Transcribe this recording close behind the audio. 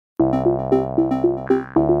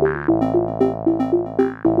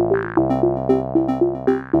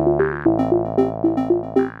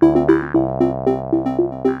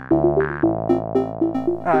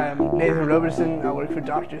Roberson. I work for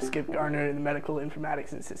Dr. Skip Garner in the Medical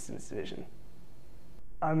Informatics and Systems Division.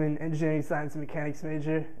 I'm an engineering science and mechanics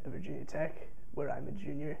major at Virginia Tech, where I'm a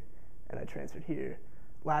junior, and I transferred here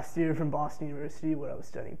last year from Boston University, where I was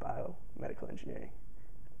studying biomedical engineering.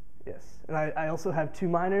 Yes, and I also have two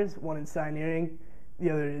minors, one in Scieneering,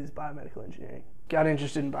 the other is biomedical engineering. Got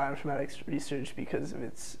interested in bioinformatics research because of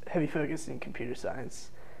its heavy focus in computer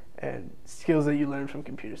science, and skills that you learn from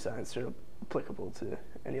computer science are applicable to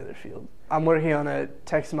any other field. I'm working on a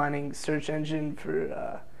text mining search engine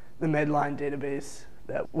for the Medline database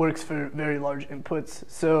that works for very large inputs.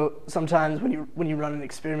 So sometimes when you run an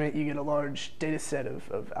experiment, you get a large data set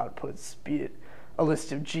of outputs, be it a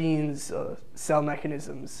list of genes, cell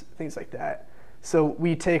mechanisms, things like that. So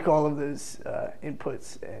we take all of those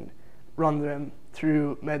inputs and run them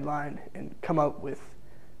through Medline and come up with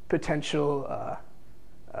potential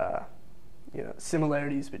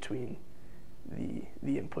similarities between the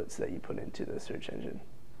inputs that you put into the search engine.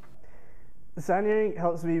 The Scieneering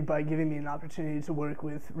helps me by giving me an opportunity to work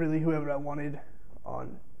with really whoever I wanted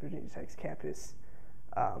on Virginia Tech's campus.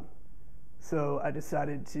 So I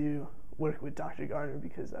decided to work with Dr. Garner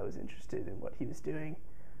because I was interested in what he was doing.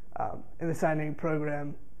 And the Scieneering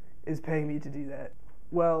program is paying me to do that.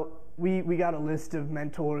 Well, we got a list of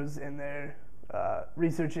mentors and their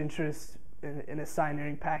research interests in a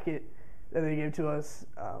Scieneering packet that they gave to us.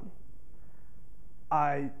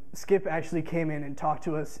 Skip actually came in and talked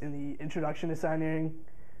to us in the Introduction to Scieneering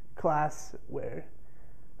class, where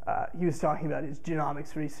he was talking about his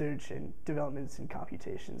genomics research and developments in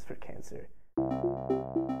computations for cancer.